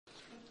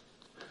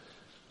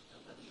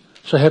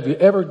So have you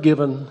ever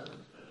given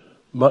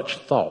much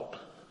thought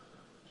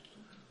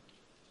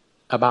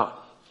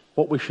about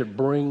what we should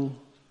bring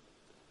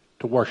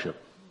to worship?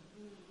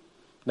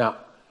 Now,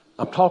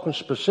 I'm talking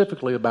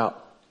specifically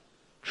about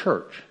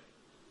church,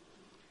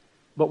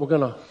 but we're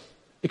going to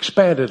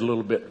expand it a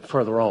little bit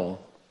further on,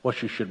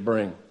 what you should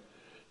bring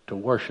to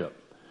worship.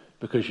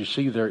 Because you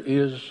see, there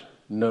is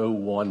no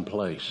one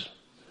place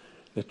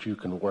that you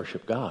can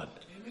worship God.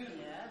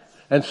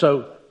 And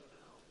so,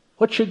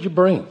 what should you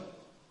bring?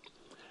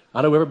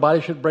 I know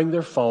everybody should bring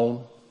their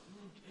phone.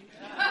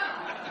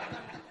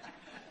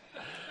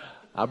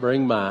 I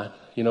bring mine.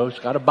 You know, it's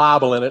got a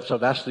Bible in it, so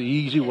that's the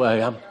easy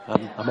way. I'm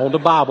on the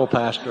Bible,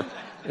 Pastor.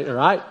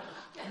 Right?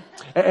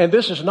 And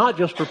this is not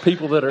just for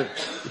people that are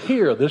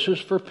here. This is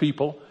for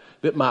people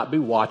that might be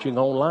watching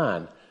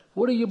online.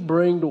 What do you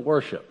bring to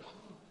worship?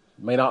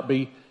 It may not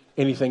be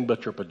anything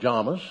but your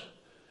pajamas,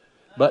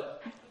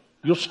 but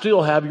you'll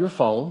still have your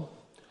phone.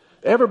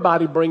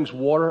 Everybody brings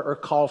water or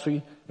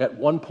coffee at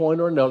one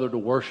point or another to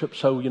worship.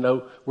 So, you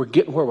know, we're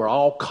getting where we're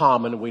all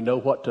common and we know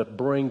what to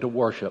bring to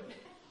worship.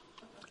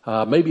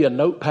 Maybe a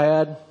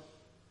notepad,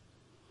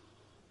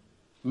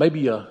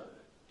 maybe a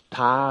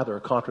tithe or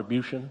a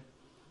contribution,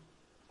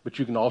 but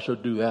you can also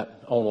do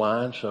that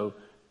online, so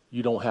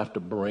you don't have to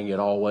bring it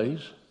always.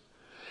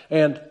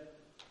 And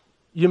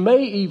you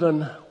may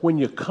even, when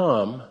you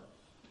come,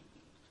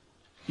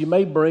 you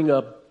may bring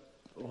a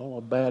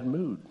bad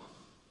mood.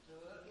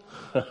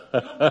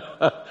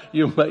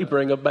 You may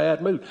bring a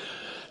bad mood.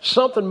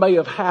 Something may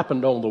have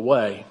happened on the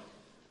way,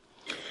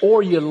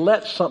 or you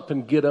let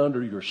something get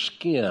under your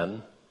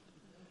skin.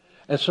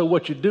 And so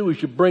what you do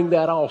is you bring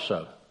that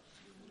also.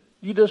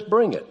 You just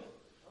bring it.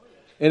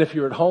 And if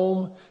you're at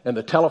home and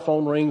the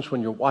telephone rings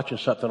when you're watching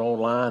something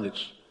online,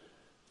 it's,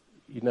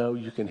 you know,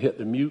 you can hit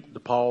the mute, the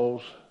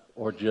pause,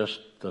 or just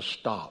the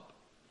stop.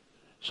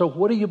 So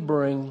what do you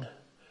bring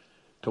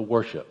to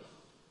worship?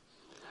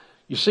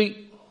 You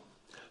see,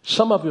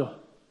 some of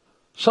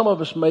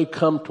us may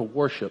come to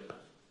worship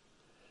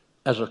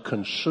as a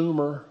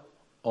consumer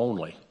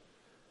only.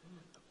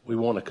 We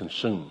want to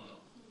consume.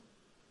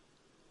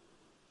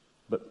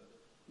 But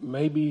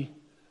maybe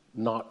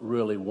not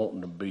really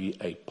wanting to be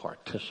a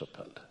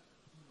participant.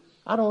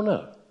 I don't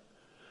know.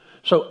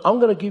 So I'm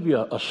going to give you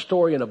a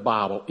story in the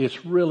Bible.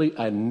 It's really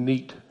a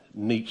neat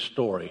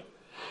story.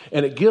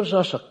 And it gives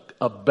us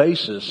a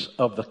basis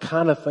of the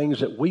kind of things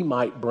that we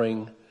might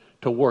bring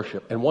to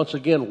worship. And once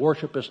again,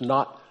 worship is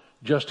not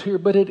just here,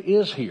 but it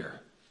is here.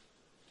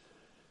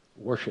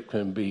 Worship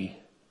can be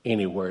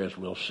anywhere, as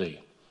we'll see.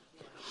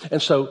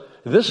 And so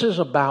this is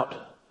about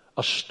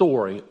a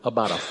story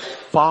about a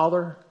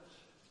father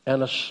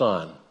and a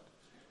son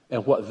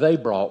and what they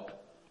brought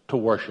to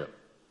worship.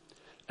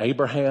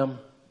 Abraham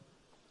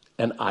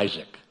and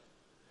Isaac.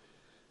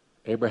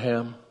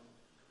 Abraham,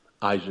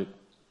 Isaac,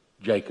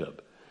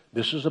 Jacob.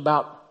 This is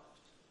about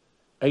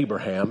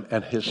Abraham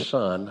and his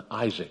son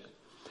Isaac.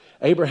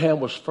 Abraham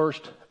was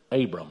first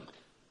Abram,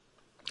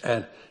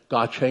 and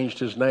God changed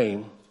his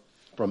name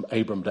from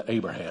Abram to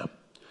Abraham.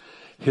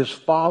 His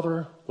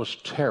father was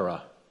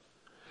Terah,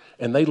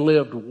 and they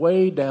lived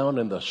way down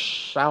in the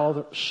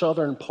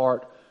southern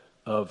part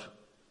of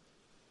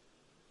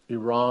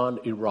Iran,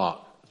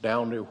 Iraq,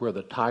 down near where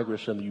the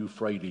Tigris and the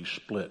Euphrates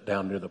split,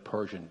 down near the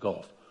Persian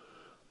Gulf,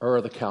 Ur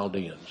of the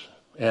Chaldeans.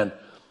 And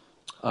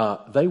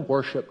they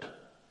worshipped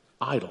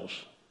idols.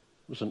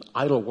 It was an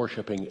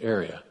idol-worshiping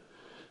area.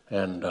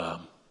 And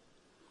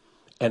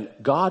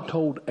God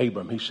told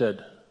Abram, he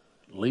said,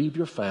 leave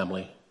your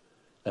family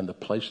and the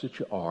place that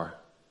you are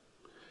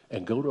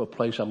and go to a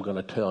place I'm going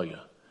to tell you.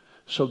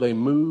 So they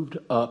moved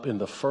up in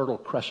the Fertile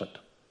Crescent,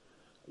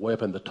 way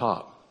up in the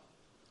top,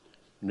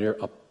 near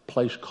a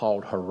place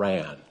called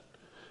Haran.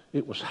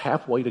 It was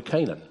halfway to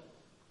Canaan.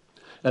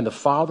 And the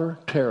father,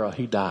 Terah,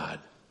 he died.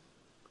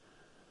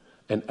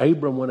 And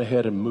Abram went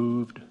ahead and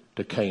moved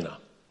to Canaan.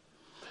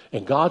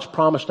 And God's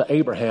promise to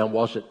Abraham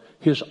was that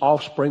his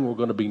offspring were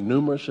going to be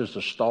numerous as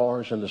the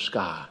stars in the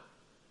sky.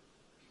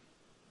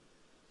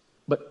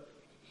 But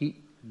he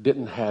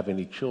didn't have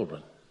any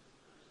children.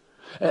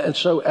 And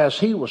so as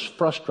he was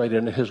frustrated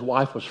and his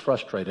wife was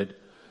frustrated,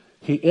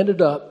 he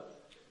ended up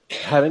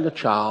having a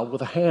child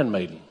with a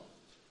handmaiden,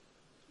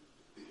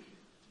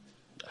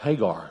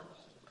 Hagar,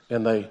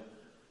 and they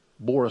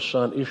bore a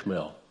son,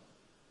 Ishmael.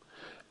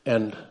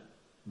 And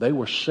they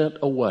were sent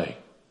away.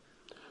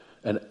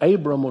 And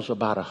Abram was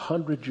about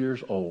 100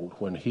 years old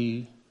when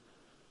he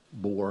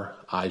bore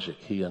Isaac,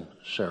 he and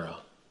Sarah.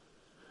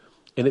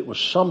 And it was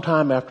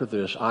sometime after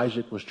this,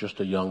 Isaac was just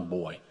a young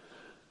boy.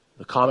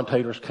 The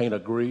commentators can't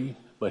agree,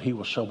 but he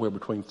was somewhere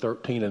between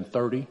 13 and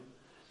 30.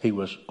 He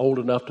was old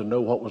enough to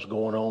know what was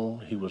going on.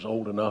 He was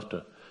old enough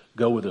to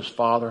go with his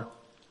father.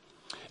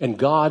 And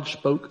God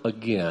spoke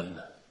again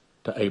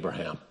to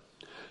Abraham.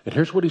 And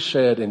here's what he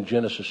said in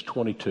Genesis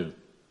 22,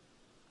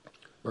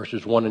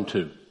 verses 1 and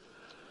 2.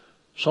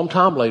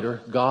 Sometime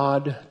later,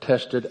 God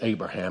tested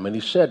Abraham, and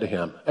he said to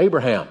him,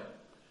 Abraham.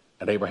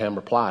 And Abraham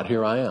replied,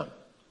 here I am.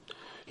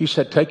 He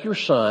said, take your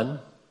son,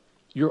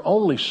 your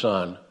only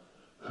son,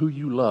 who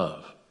you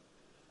love,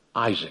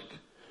 Isaac,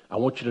 I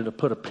want you to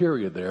put a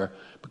period there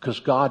because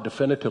God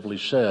definitively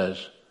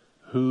says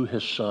who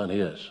his son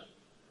is.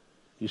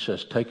 He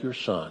says, take your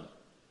son,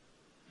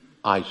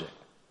 Isaac,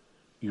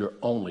 your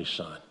only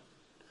son,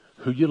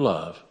 who you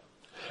love,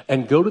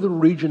 and go to the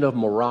region of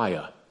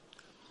Moriah.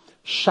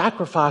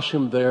 Sacrifice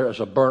him there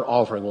as a burnt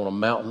offering on a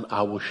mountain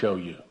I will show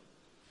you.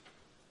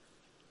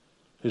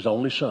 His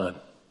only son.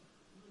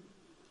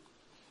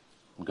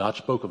 God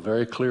spoke a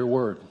very clear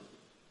word.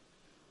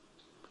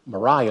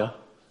 Moriah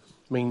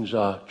means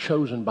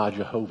chosen by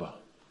Jehovah.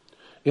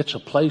 It's a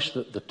place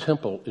that the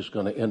temple is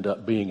going to end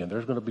up being in.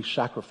 There's going to be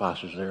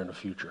sacrifices there in the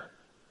future.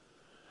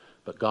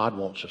 But God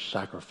wants a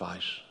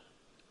sacrifice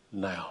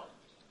now.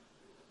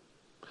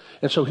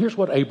 And so here's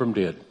what Abram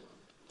did.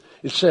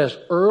 It says,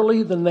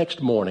 early the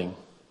next morning,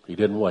 he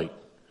didn't wait.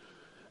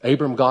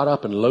 Abram got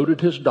up and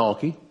loaded his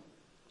donkey.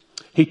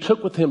 He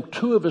took with him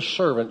 2 of his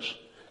servants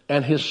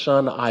and his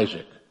son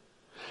Isaac.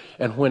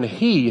 And when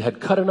he had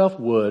cut enough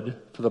wood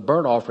for the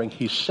burnt offering,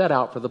 he set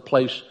out for the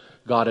place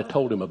God had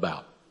told him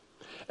about.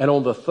 And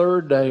on the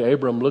 3rd day,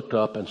 Abram looked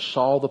up and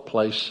saw the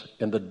place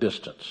in the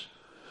distance.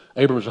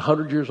 Abram was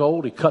 100 years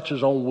old. He cuts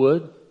his own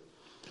wood.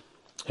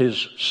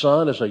 His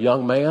son is a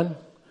young man.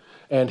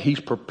 And he's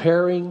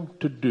preparing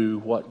to do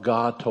what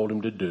God told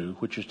him to do,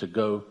 which is to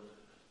go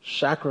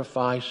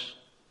sacrifice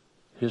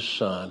his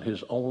son,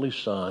 his only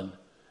son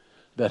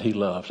that he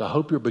loves. I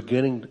hope you're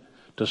beginning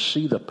to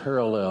see the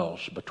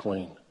parallels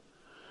between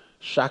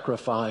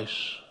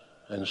sacrifice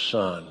and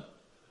son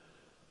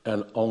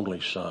and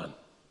only son,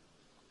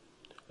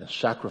 and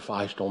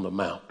sacrificed on the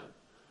mount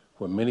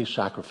where many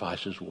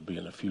sacrifices will be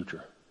in the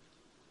future.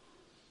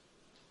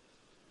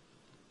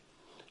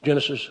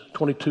 Genesis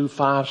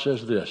 22:5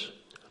 says this.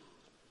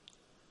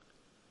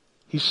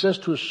 He says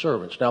to his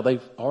servants, now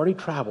they've already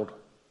traveled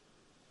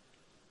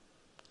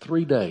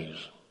 3 days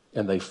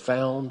and they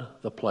found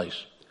the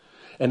place.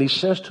 And he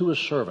says to his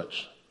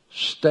servants,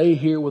 stay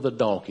here with the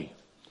donkey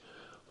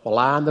while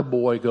I and the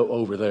boy go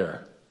over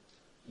there.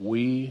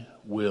 We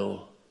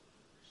will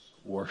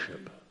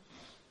worship.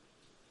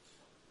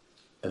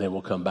 And then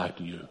we'll come back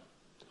to you.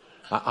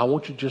 I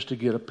want you just to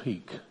get a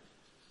peek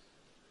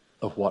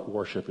of what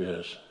worship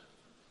is.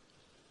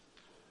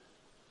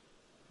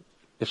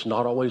 It's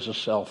not always a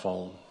cell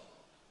phone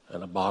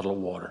and a bottle of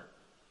water.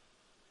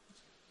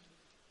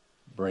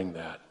 Bring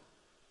that.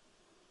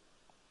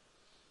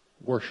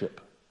 Worship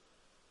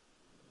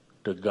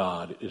to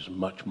God is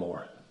much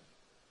more.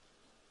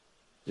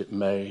 It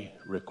may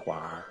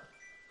require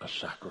a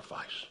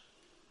sacrifice.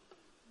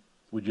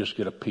 We just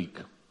get a peek.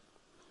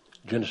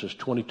 Genesis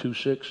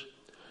 22:6.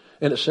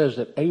 And it says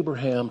that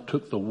Abraham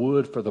took the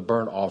wood for the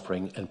burnt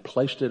offering and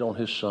placed it on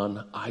his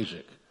son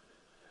Isaac.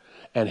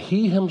 And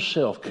he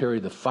himself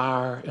carried the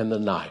fire and the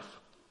knife.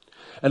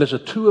 And as the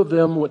 2 of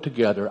them went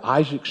together,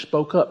 Isaac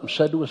spoke up and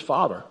said to his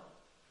father,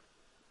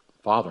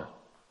 Father,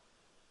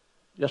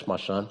 yes, my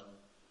son,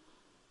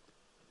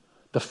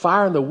 the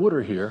fire and the wood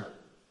are here,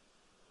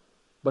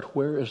 but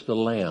where is the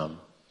lamb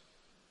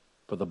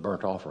for the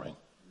burnt offering?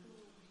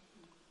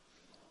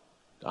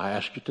 I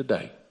ask you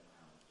today,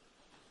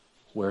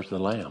 where's the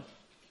lamb?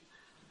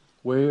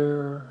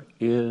 Where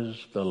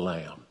is the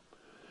lamb?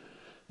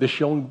 This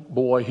young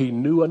boy, he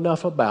knew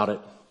enough about it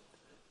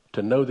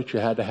to know that you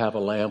had to have a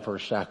lamb for a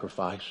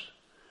sacrifice,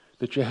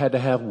 that you had to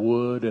have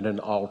wood and an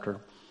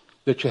altar,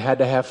 that you had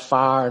to have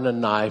fire and a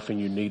knife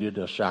and you needed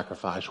a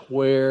sacrifice.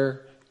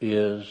 Where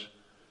is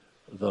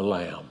the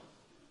lamb?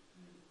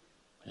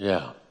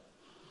 Yeah.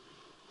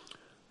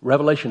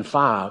 Revelation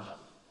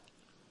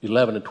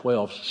 5:11 and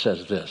 12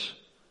 says this.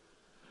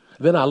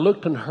 Then I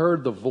looked and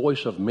heard the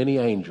voice of many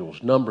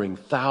angels, numbering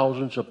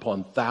thousands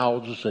upon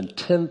thousands and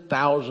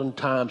 10,000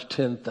 times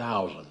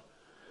 10,000.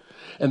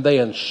 And they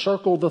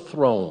encircled the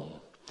throne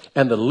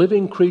and the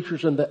living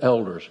creatures and the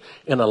elders.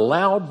 In a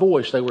loud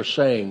voice they were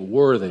saying,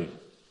 worthy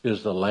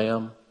is the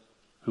Lamb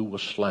who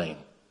was slain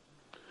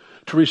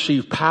to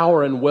receive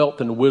power and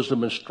wealth and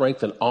wisdom and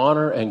strength and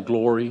honor and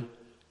glory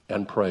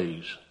and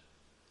praise.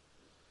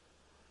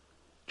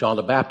 John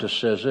the Baptist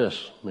says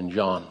this in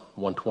John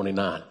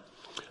 1:29.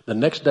 The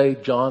next day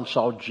John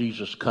saw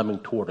Jesus coming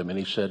toward him and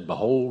he said,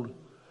 behold,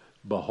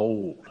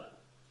 behold,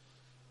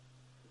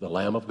 the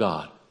Lamb of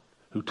God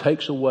who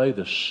takes away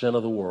the sin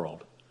of the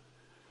world.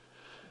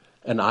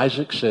 And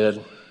Isaac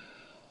said,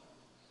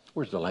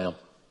 where's the lamb?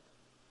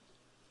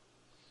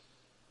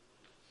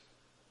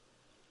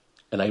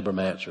 And Abram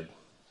answered,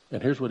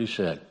 and here's what he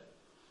said,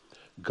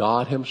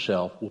 God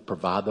himself will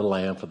provide the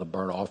lamb for the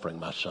burnt offering,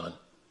 my son.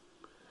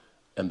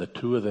 And the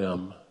 2 of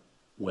them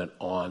went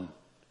on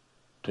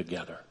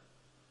together.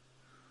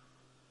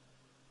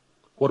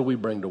 What do we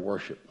bring to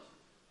worship?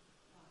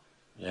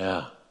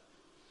 Yeah.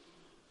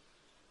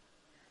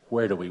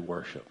 Where do we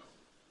worship?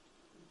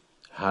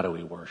 How do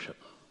we worship?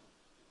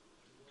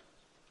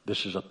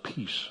 This is a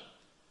piece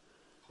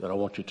that I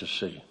want you to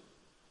see.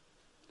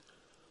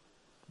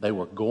 They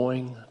were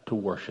going to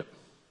worship.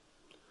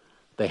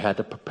 They had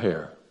to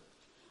prepare.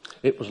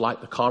 It was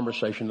like the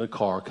conversation in the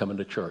car coming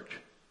to church.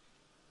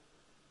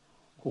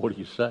 What do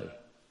you say?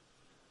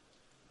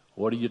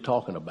 What are you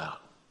talking about?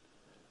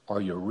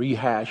 Are you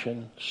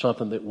rehashing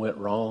something that went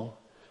wrong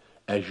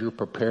as you're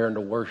preparing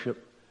to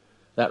worship?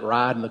 That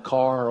ride in the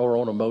car or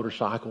on a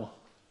motorcycle?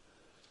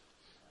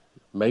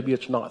 Maybe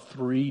it's not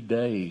 3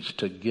 days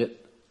to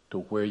get to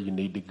where you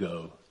need to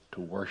go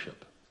to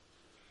worship.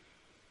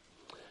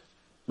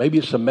 Maybe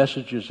it's the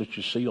messages that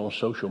you see on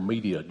social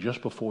media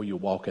just before you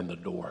walk in the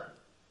door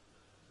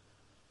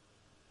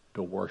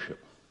to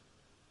worship.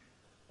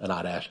 And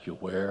I'd ask you,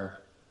 where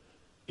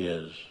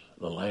is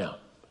the lamb?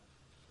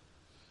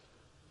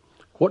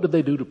 What did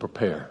they do to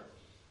prepare?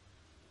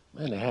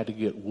 Man, they had to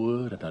get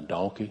wood and a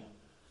donkey,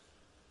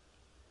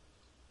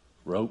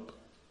 rope,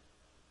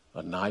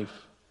 a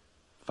knife,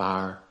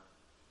 fire,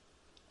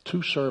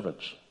 2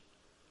 servants.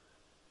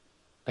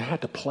 They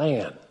had to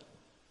plan.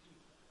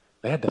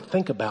 They had to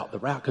think about the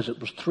route because it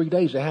was 3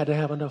 days. They had to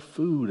have enough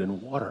food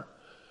and water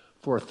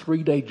for a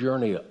 3-day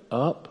journey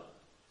up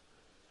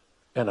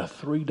and a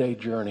 3-day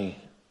journey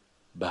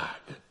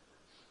back.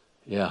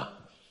 Yeah.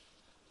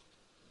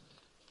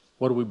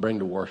 What do we bring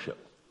to worship?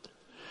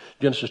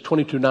 Genesis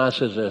 22:9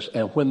 says this,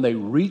 and when they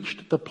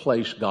reached the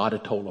place God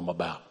had told them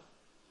about,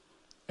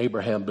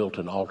 Abraham built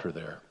an altar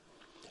there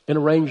and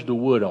arranged the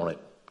wood on it.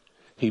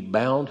 He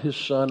bound his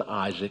son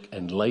Isaac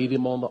and laid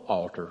him on the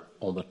altar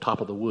on the top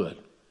of the wood.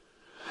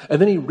 And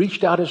then he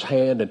reached out his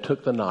hand and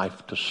took the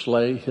knife to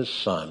slay his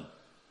son,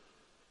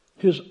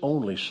 his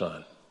only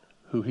son,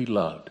 who he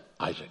loved,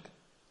 Isaac.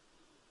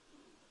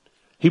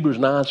 Hebrews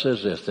 9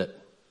 says this, that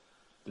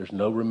there's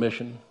no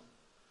remission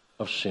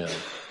of sin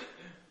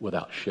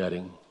without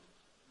shedding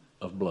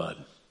of blood.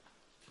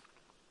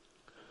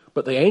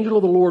 But the angel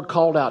of the Lord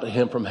called out to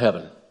him from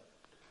heaven,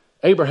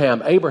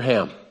 Abraham,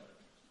 Abraham.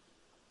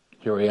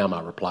 Here I am,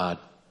 I replied.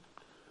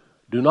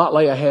 Do not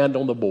lay a hand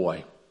on the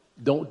boy.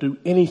 Don't do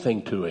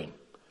anything to him.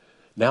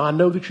 Now I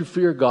know that you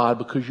fear God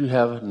because you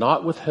have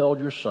not withheld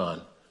your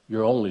son,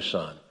 your only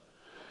son.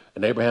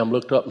 And Abraham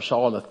looked up and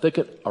saw in the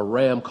thicket a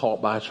ram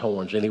caught by its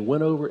horns. And he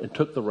went over and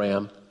took the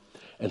ram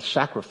and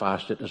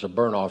sacrificed it as a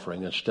burnt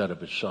offering instead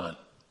of his son.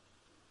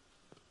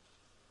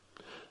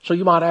 So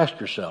you might ask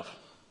yourself,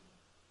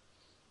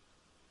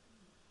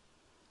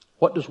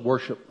 what does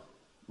worship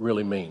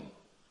really mean?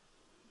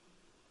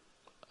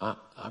 I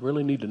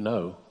really need to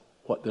know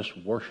what this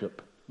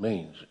worship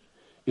means.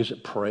 Is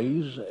it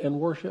praise and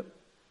worship?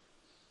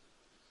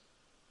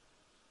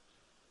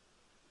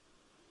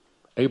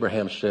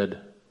 Abraham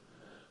said,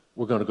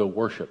 we're going to go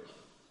worship.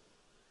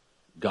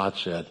 God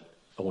said,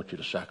 I want you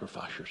to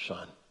sacrifice your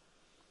son,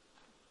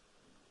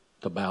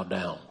 to bow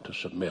down, to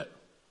submit.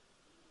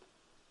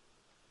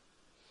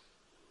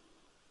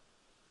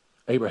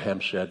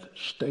 Abraham said,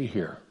 stay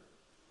here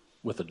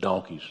with the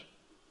donkeys.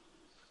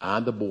 I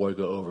and the boy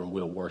go over and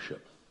we'll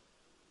worship.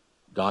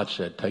 God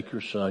said, take your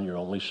son, your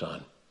only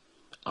son,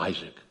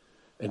 Isaac,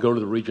 and go to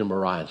the region of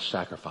Moriah and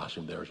sacrifice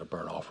him there as a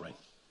burnt offering.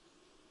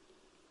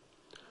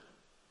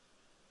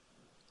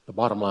 The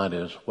bottom line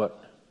is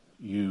what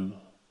you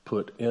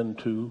put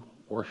into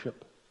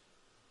worship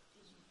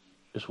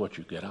is what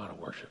you get out of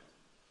worship.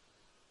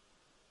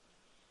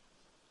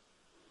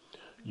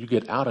 You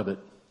get out of it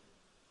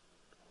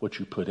what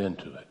you put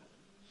into it.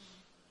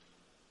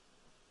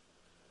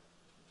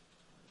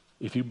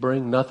 If you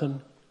bring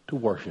nothing to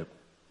worship,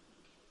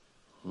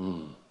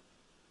 you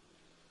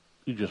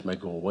just may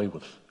go away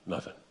with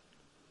nothing.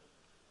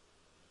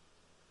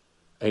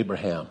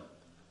 Abraham,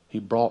 he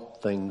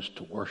brought things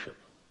to worship.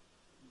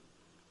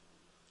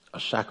 A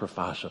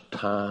sacrifice of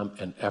time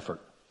and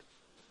effort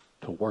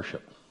to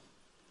worship.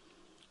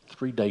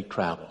 3-day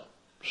travel,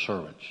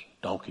 servants,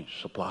 donkeys,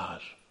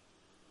 supplies.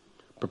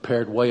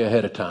 Prepared way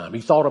ahead of time. He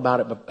thought about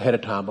it ahead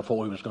of time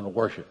before he was going to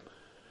worship.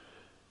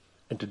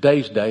 In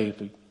today's day, if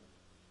he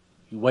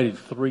waited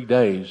 3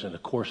 days, and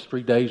of course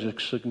 3 days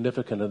is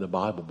significant in the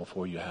Bible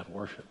before you have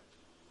worship.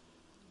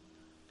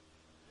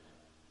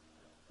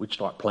 We'd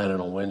start planning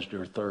on Wednesday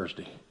or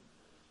Thursday.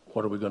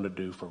 What are we going to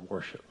do for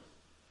worship?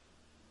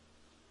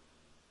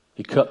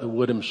 He cut the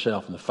wood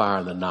himself and the fire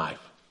and the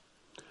knife.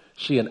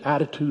 See, an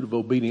attitude of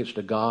obedience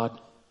to God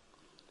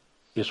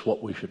is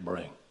what we should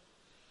bring.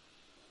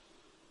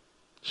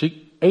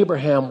 See,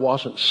 Abraham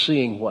wasn't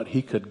seeing what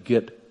he could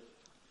get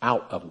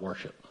out of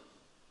worship.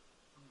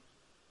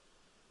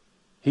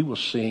 He was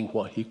seeing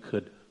what he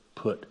could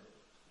put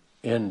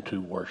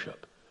into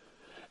worship.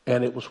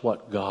 And it was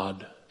what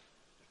God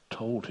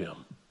told him.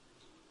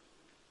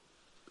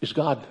 Is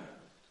God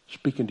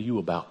speaking to you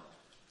about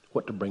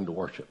what to bring to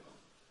worship?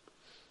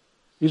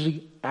 Is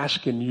he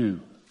asking you?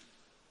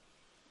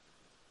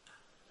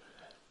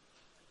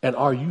 And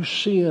are you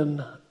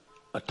seeing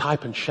a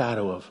type and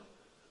shadow of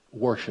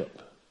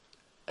worship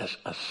as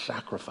a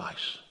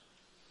sacrifice?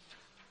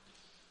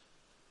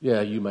 Yeah,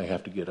 you may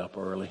have to get up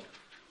early.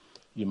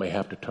 You may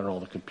have to turn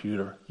on the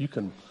computer. You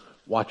can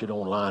watch it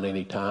online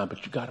anytime,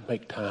 but you got to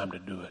make time to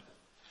do it.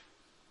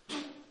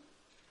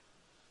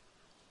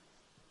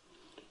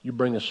 You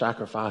bring a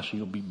sacrifice and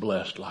you'll be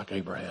blessed like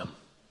Abraham.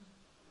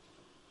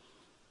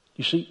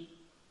 You see,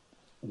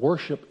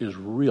 worship is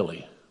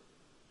really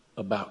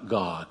about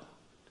God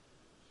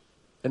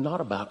and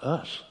not about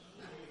us.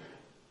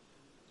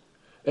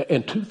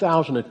 In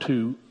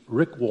 2002,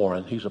 Rick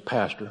Warren, he's a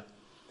pastor,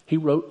 he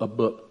wrote a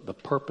book, The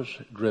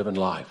Purpose-Driven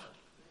Life.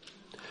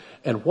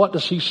 And what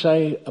does he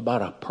say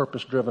about a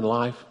purpose-driven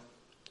life?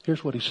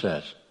 Here's what he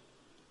says.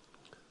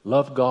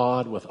 Love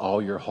God with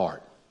all your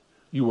heart.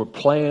 You were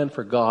planned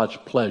for God's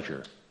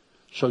pleasure,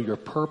 so your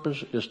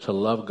purpose is to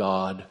love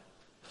God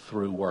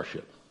through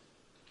worship.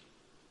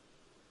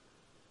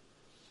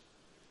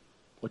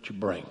 What you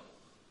bring.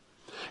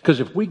 Because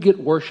if we get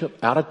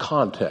worship out of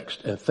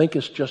context and think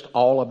it's just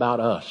all about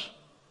us,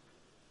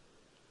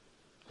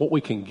 what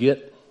we can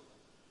get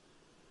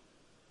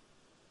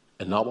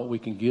and not what we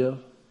can give,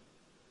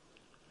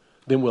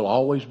 then we'll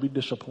always be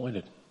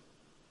disappointed.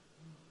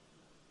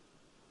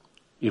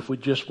 If we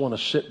just want to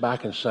sit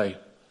back and say,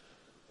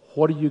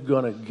 what are you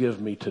going to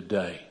give me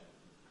today?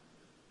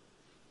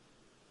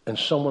 And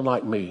someone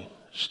like me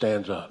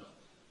stands up.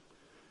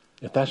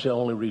 If that's the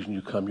only reason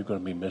you come, you're going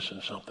to be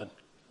missing something.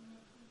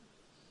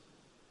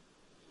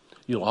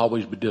 You'll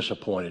always be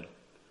disappointed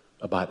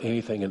about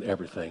anything and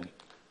everything.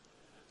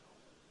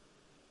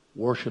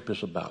 Worship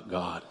is about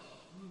God.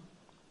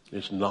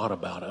 It's not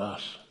about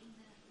us.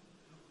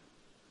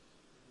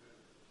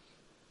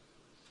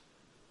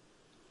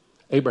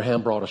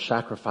 Abraham brought a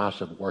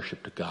sacrifice of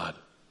worship to God.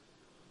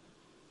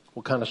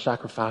 What kind of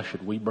sacrifice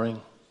should we bring?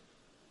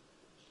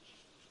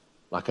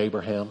 Like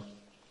Abraham?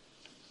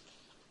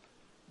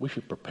 We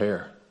should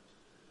prepare.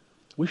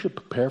 We should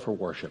prepare for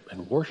worship.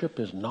 And worship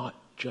is not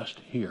just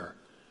here.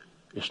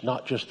 It's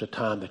not just the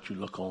time that you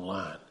look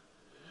online.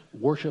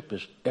 Worship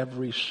is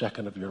every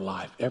second of your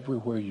life,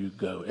 everywhere you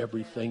go,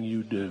 everything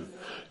you do.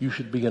 You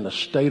should be in a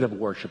state of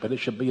worship, and it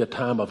should be a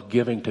time of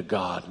giving to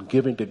God,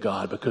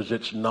 because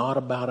it's not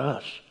about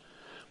us.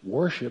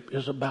 Worship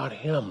is about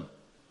Him.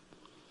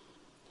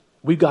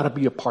 We've got to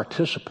be a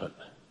participant,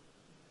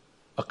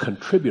 a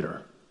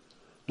contributor,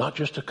 not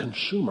just a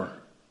consumer,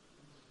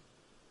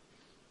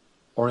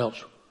 or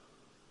else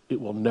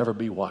it will never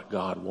be what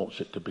God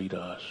wants it to be to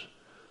us.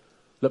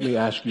 Let me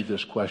ask you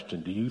this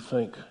question. Do you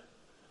think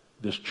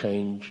this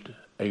changed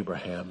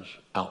Abraham's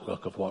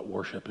outlook of what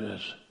worship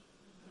is?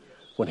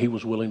 When he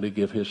was willing to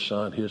give his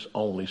son, his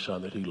only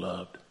son that he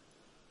loved.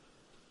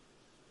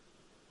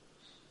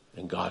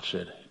 And God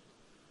said,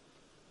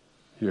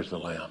 here's the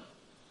lamb.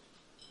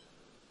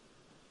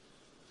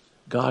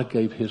 God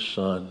gave his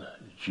son,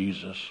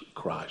 Jesus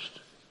Christ,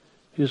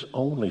 his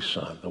only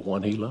son, the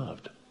one he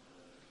loved,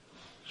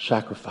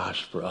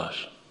 sacrificed for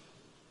us.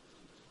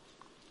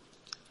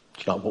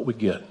 It's not what we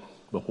get,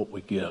 but what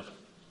we give.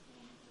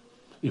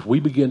 If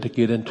we begin to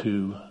get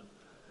into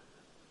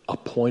a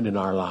point in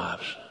our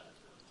lives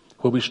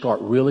where we start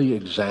really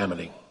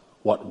examining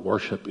what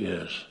worship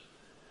is,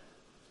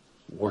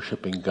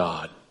 worshiping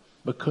God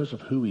because of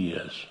who He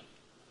is,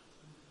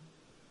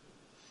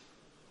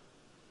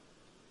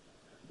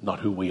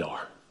 not who we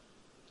are.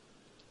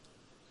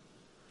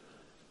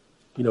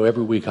 You know,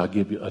 every week I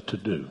give you a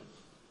to-do.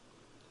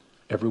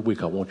 Every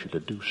week I want you to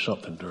do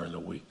something during the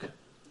week.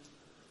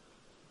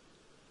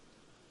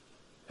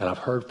 And I've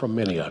heard from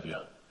many of you,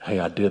 hey,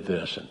 I did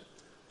this and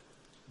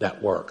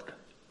that worked.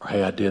 Or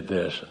hey, I did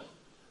this and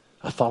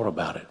I thought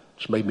about it.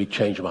 It's made me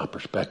change my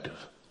perspective.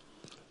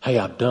 Hey,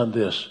 I've done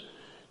this.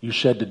 You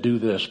said to do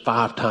this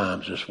 5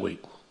 times this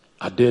week.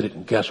 I did it,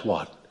 and guess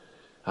what?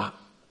 I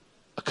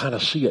kind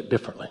of see it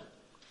differently.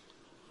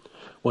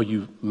 Well,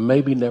 you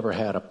maybe never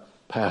had a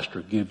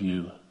pastor give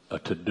you a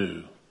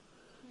to-do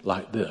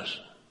like this.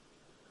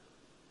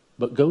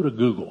 But go to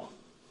Google.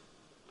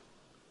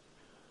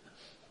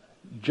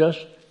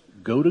 Just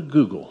go to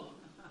Google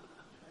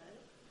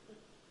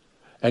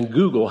and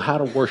Google how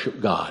to worship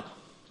God.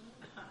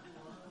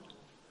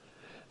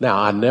 Now,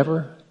 I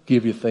never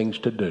give you things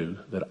to do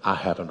that I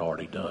haven't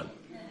already done.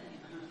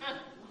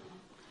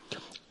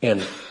 In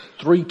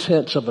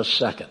 0.3 of a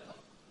second,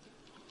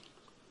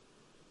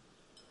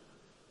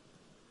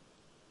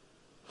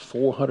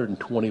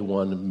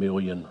 421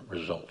 million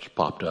results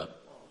popped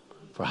up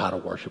for how to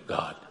worship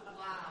God.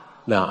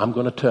 Now, I'm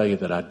going to tell you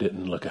that I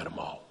didn't look at them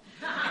all.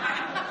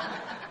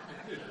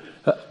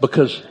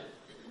 Because,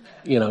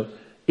 you know,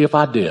 if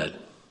I did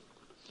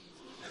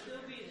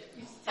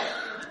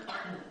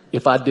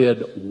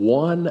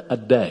one a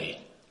day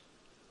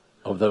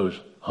of those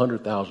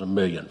 100,000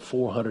 million,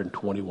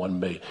 421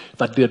 million,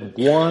 if I did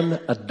one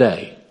a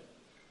day,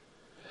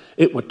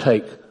 it would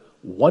take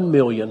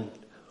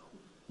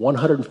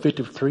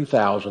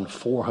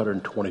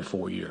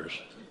 1,153,424 years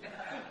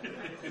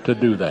to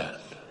do that.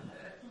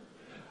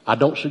 I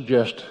don't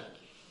suggest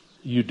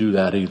you do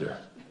that either.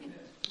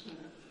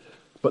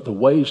 But the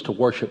ways to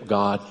worship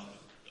God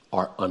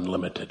are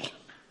unlimited.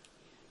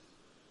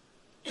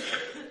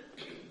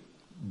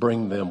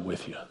 Bring them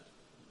with you.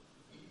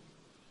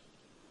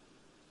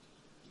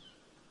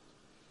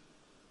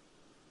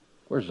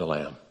 Where's the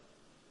lamb?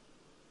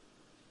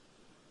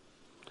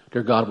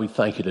 Dear God, we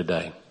thank you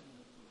today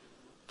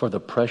for the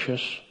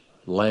precious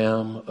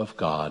Lamb of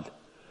God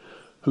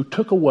who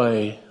took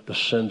away the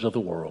sins of the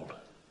world.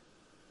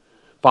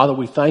 Father,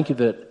 we thank you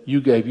that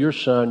you gave your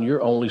Son,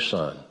 your only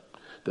Son,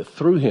 that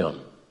through him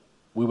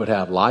we would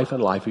have life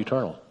and life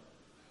eternal.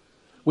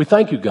 We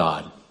thank you,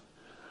 God,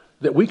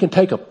 that we can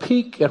take a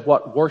peek at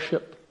what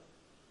worship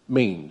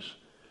means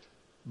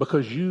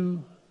because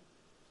you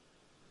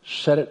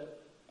set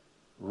it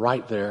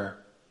right there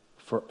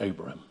for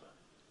Abram.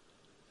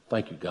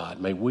 Thank you, God.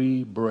 May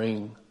we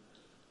bring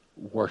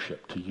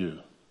worship to you.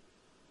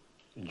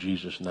 In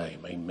Jesus'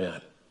 name,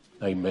 amen.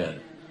 Amen.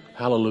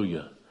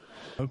 Hallelujah.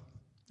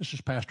 This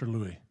is Pastor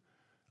Louis.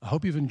 I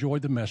hope you've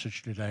enjoyed the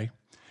message today,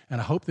 and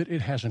I hope that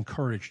it has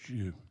encouraged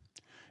you.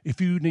 If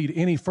you need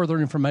any further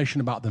information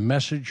about the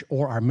message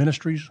or our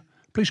ministries,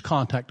 please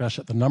contact us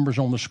at the numbers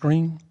on the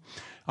screen.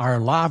 Our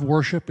live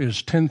worship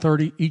is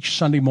 10:30 each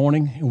Sunday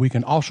morning, and we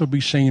can also be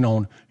seen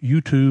on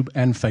YouTube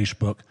and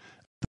Facebook,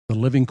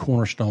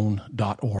 thelivingcornerstone.org.